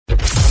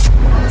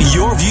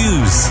your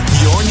views,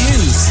 your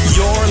news,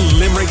 your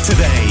Limerick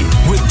Today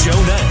with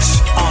Joe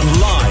Nash on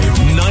Live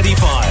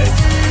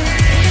 95.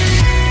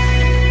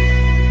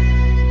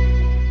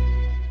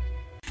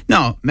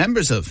 Now,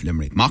 members of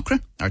Limerick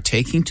Macra are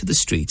taking to the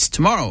streets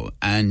tomorrow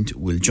and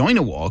will join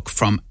a walk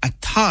from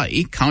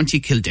Athy, County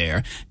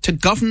Kildare, to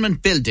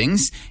government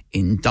buildings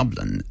in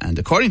Dublin. And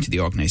according to the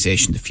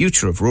organisation, the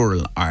future of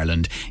rural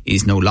Ireland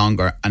is no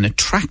longer an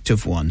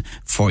attractive one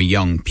for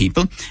young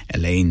people.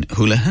 Elaine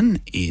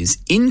Houlihan is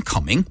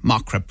incoming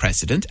Macra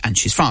president, and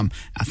she's from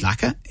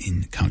Athlaca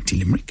in County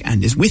Limerick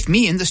and is with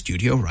me in the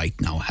studio right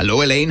now.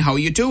 Hello, Elaine. How are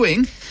you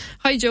doing?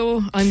 Hi,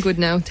 Joe. I'm good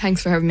now.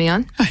 Thanks for having me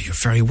on. You're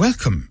very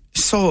welcome.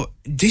 So,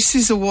 this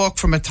is a walk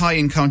from Athy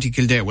in County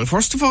Kildare. Well,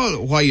 first of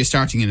all, why are you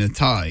starting in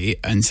Athy?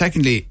 And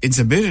secondly, it's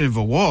a bit of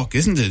a walk,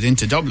 isn't it,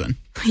 into Dublin?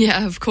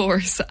 Yeah, of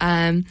course.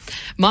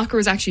 Macra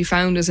was actually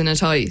founded in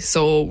Athy.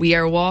 So, we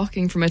are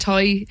walking from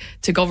Athy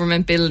to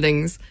government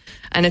buildings.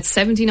 And it's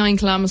 79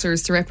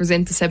 kilometres to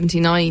represent the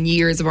 79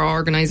 years of our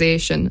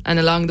organisation. And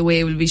along the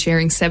way, we'll be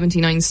sharing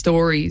 79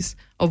 stories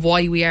of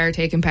why we are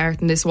taking part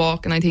in this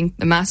walk. And I think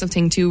the massive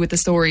thing too with the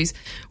stories,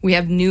 we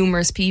have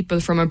numerous people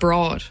from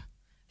abroad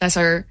that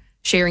are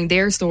sharing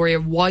their story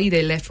of why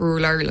they left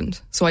rural Ireland.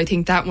 So I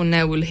think that one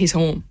now will hit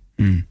home.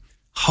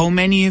 How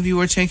many of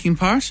you are taking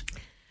part?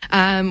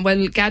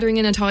 Well, gathering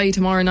in Athy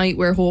tomorrow night,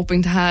 we're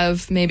hoping to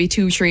have maybe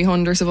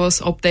 200-300 of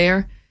us up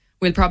there.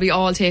 We'll probably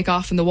all take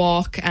off in the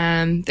walk.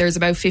 There's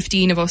about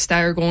 15 of us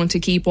that are going to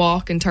keep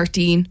walking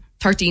 13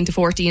 to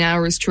 14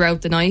 hours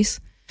throughout the night.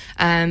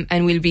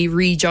 And we'll be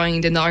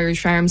rejoined in the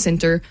Irish Farm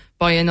Centre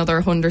by another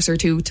 100 or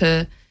two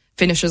to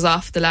finish us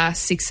off the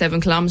last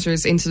 6-7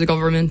 kilometres into the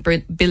government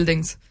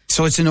buildings.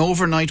 So it's an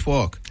overnight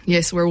walk?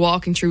 Yes, we're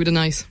walking through the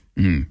night.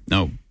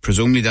 Now,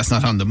 presumably that's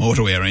not on the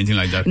motorway or anything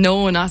like that?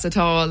 No, not at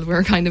all.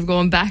 We're kind of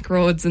going back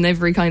roads and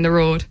every kind of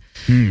road.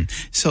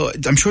 So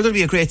I'm sure there'll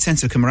be a great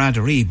sense of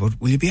camaraderie, but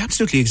will you be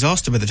absolutely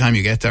exhausted by the time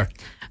you get there?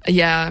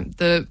 Yeah,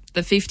 the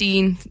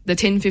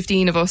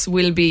 10-15 of us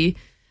will be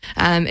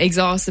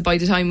exhausted by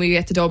the time we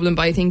get to Dublin,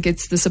 but I think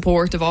it's the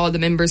support of all the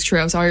members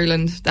throughout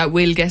Ireland that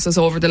will get us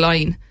over the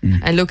line.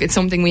 And look, it's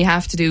something we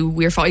have to do.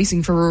 We're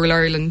fighting for rural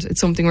Ireland. It's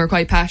something we're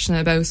quite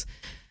passionate about.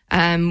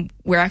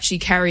 We're actually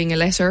carrying a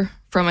letter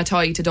from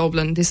Athy to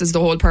Dublin. This is the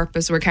whole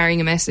purpose. We're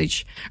carrying a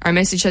message. Our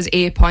message has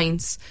 8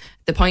 points.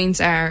 The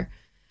points are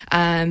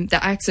the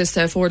access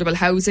to affordable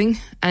housing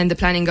and the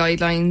planning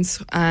guidelines,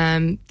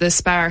 the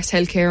sparse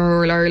healthcare in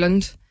rural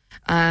Ireland,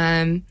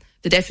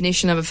 the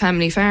definition of a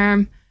family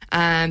farm,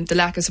 the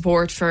lack of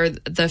support for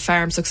the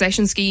farm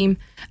succession scheme,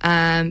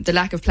 the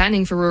lack of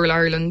planning for rural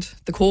Ireland,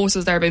 the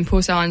quotas that are being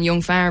put on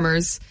young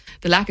farmers,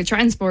 the lack of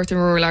transport in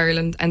rural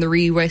Ireland, and the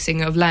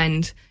re-wetting of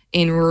land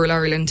in rural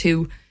Ireland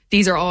too.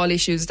 These are all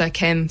issues that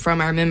came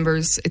from our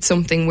members. It's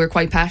something we're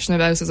quite passionate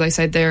about, as I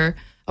said there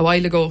a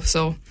while ago.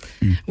 So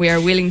we are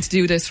willing to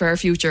do this for our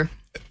future.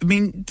 I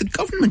mean, the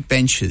government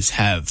benches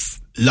have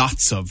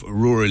lots of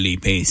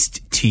rurally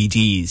based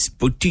TDs,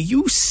 but do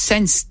you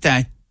sense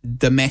that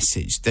the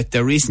message that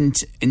there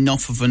isn't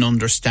enough of an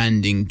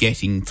understanding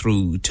getting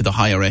through to the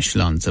higher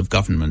echelons of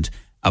government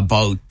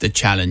about the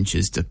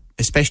challenges that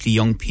especially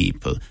young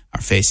people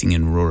are facing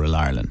in rural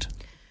Ireland?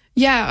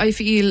 Yeah, I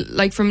feel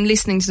like from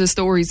listening to the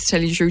stories, to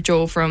tell you the truth,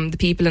 Joe, from the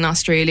people in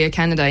Australia,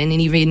 Canada and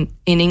even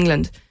in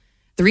England,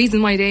 the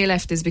reason why they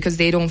left is because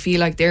they don't feel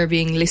like they're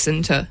being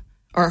listened to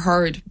or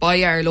heard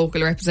by our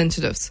local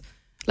representatives.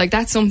 Like,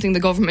 that's something the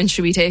government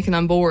should be taking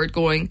on board,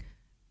 going,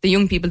 the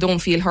young people don't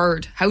feel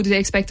heard. How do they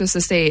expect us to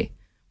stay?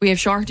 We have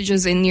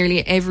shortages in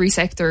nearly every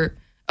sector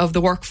of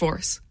the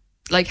workforce.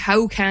 Like,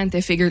 how can't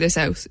they figure this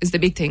out is the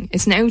big thing.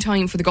 It's now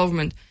time for the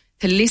government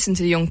to listen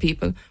to the young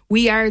people.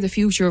 We are the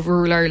future of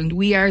rural Ireland.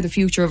 We are the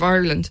future of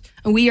Ireland.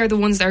 And we are the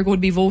ones that are going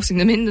to be voting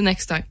them in the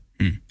next time.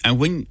 And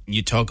when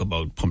you talk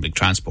about public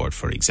transport,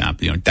 for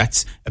example, you know,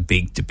 that's a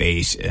big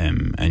debate,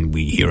 and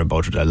we hear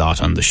about it a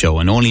lot on the show.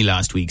 And only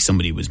last week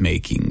somebody was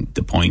making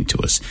the point to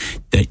us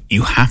that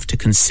you have to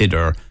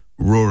consider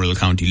rural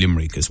County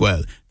Limerick as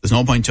well. There's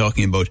no point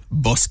talking about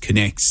bus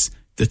connects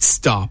that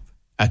stop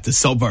at the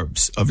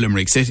suburbs of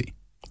Limerick City.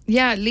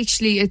 Yeah,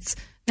 literally, it's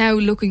now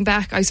looking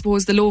back, I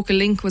suppose the local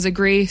link was a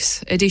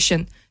great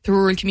addition to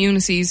rural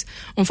communities.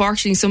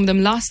 Unfortunately, some of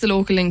them lost the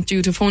local link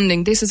due to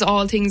funding. This is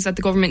all things that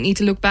the government need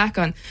to look back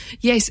on.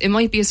 Yes, it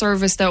might be a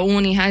service that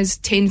only has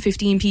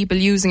 10-15 people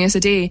using it a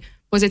day,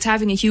 but it's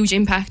having a huge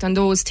impact on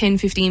those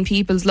 10-15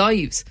 people's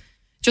lives.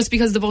 Just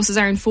because the buses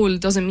aren't full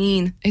doesn't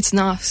mean it's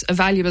not a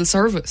valuable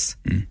service.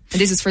 And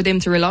this is for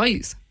them to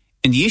realise.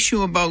 And the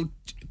issue about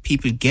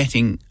people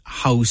getting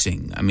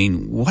housing, I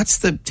mean, what's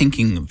the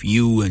thinking of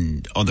you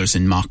and others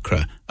in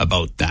Macra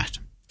about that?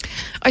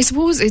 I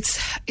suppose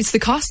it's the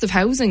cost of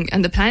housing,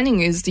 and the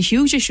planning is the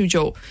huge issue,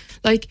 Joe.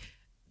 Like,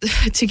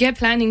 to get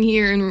planning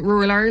here in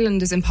rural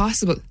Ireland is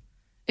impossible.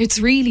 It's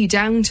really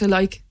down to,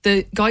 like,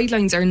 the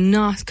guidelines are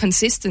not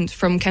consistent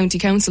from county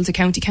council to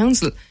county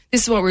council.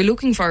 This is what we're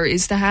looking for,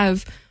 is to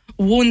have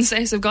one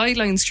set of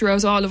guidelines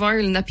throughout all of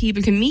Ireland that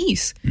people can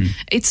meet.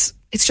 It's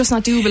just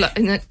not doable.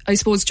 And I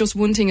suppose just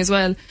one thing as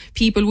well,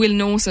 people will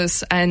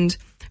notice, and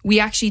we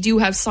actually do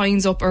have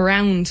signs up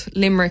around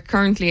Limerick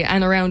currently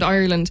and around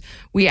Ireland.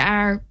 We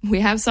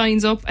have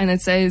signs up and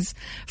it says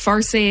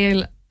for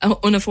sale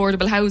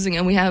unaffordable housing,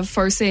 and we have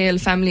for sale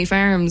family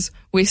farms,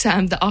 with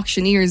the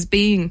auctioneers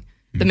being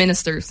the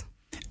ministers.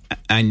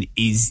 And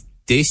is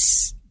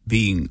this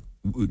being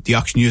the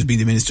auctioneers being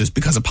the ministers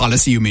because of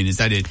policy, you mean? Is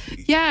that it?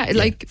 Yeah,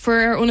 like for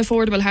our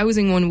unaffordable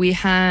housing one, we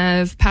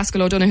have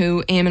Pascal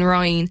O'Donoghue, Eamon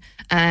Ryan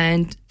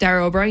and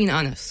Darragh O'Brien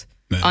on it,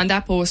 on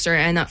that poster.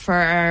 And for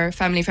our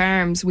family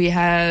farms, we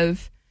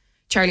have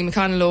Charlie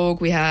McConnell,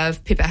 we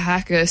have Pippa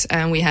Hackett,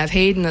 and we have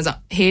Hayden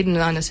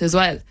on it as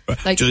well.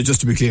 Like,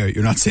 just to be clear,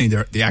 you're not saying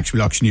they're the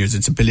actual auctioneers.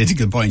 It's a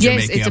political point you're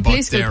making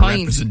about their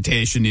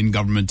representation in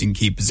government in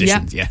key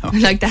positions. Yeah.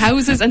 Like the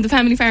houses and the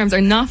family farms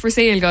are not for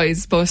sale,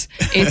 guys, but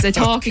it's a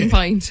talking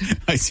point.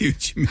 I see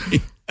what you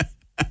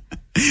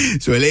mean.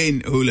 So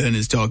Elaine Houlihan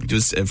is talking to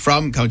us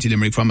from County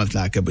Limerick, from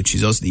Athlaca, but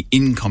she's also the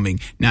incoming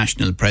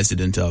national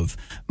president of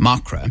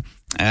Macra.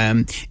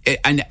 And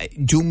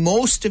do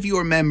most of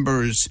your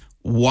members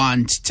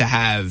want to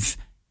have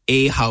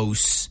a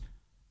house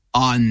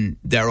on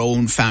their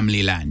own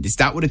family land? Is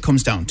that what it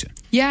comes down to?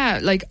 Yeah,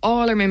 like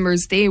all our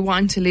members, they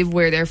want to live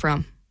where they're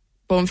from.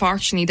 But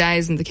unfortunately, that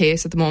isn't the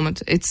case at the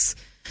moment. It's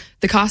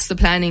the cost of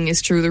planning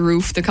is through the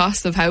roof. The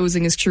cost of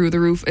housing is through the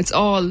roof. It's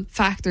all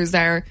factors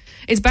there.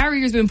 It's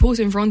barriers being put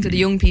in front of the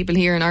young people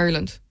here in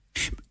Ireland.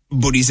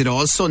 But is it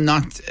also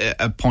not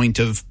a point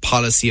of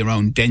policy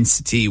around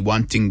density,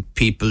 wanting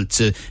people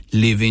to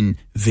live in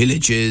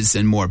villages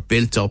and more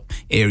built-up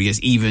areas,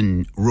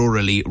 even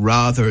rurally,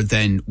 rather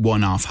than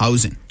one-off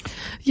housing?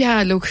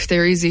 Yeah, look,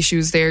 there is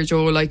issues there,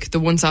 Joe, like the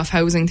once-off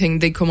housing thing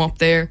did come up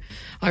there.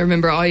 I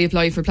remember I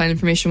applied for planning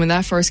permission when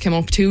that first came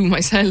up too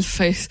myself,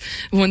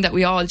 one that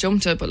we all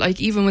jumped at. But like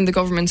even when the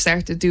government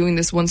started doing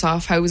this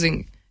once-off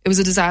housing, it was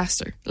a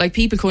disaster. Like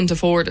people couldn't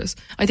afford it.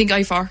 I think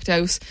I forked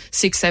out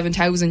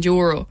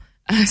 €6,000-7,000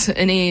 at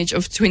an age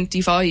of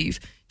 25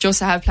 just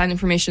to have planning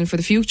permission for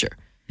the future.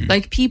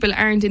 Like people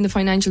aren't in the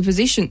financial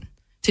position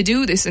to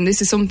do this, and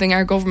this is something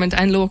our government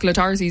and local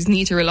authorities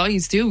need to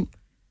realise too.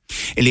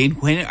 Elaine,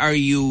 when are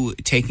you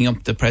taking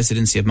up the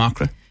presidency of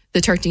Macra? The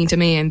 13th of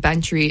May in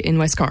Bantry in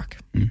West Cork.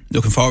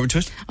 Looking forward to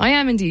it? I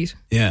am indeed.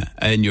 Yeah,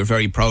 and you're a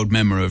very proud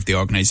member of the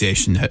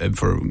organisation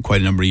for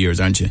quite a number of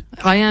years, aren't you?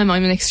 I am.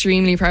 I'm an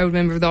extremely proud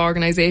member of the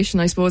organisation.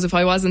 I suppose if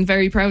I wasn't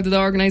very proud of the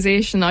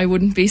organisation, I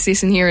wouldn't be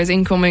sitting here as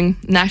incoming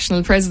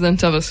national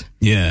president of it.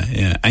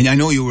 Yeah. And I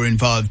know you were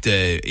involved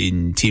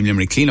in Team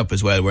Limerick Cleanup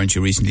as well, weren't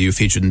you, recently? You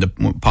featured in the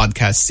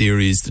podcast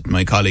series that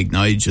my colleague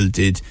Nigel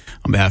did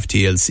on behalf of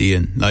TLC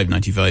and Live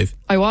 95.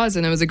 I was,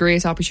 and it was a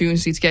great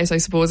opportunity to get. I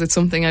suppose it's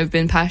something I've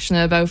been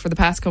passionate about for the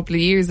past couple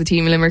of years. The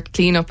Team Limerick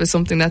Cleanup is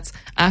something that's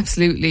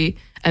absolutely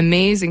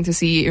amazing to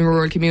see in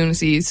rural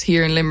communities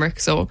here in Limerick,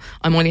 so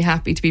I'm only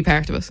happy to be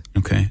part of it.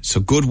 Okay, so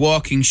good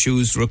walking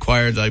shoes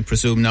required, I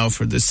presume, now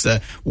for this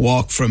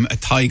walk from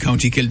Athy,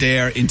 County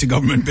Kildare into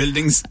government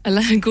buildings. A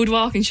lot of good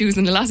walking shoes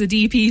and a lot of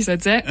DPs,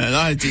 I'd say. A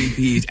lot of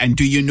DPs. And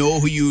do you know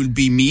who you'll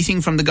be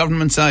meeting from the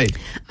government side?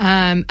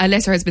 A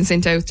letter has been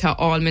sent out to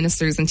all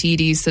ministers and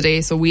TDs today,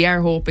 so we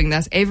are hoping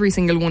that every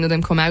single one of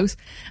them come out,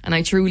 and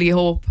I truly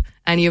hope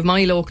any of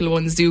my local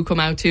ones do come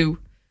out too.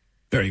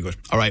 Very good.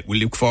 All right, we'll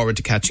look forward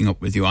to catching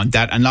up with you on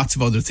that and lots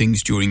of other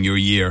things during your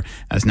year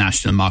as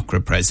National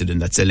Macra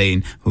President. That's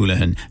Elaine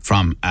Houlihan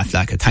from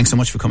Athlaca. Thanks so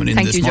much for coming in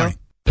this morning.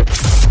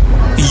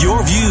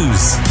 Your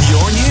views,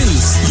 your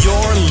news,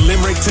 your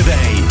Limerick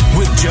Today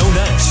with Joe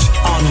Nash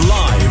on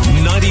Live.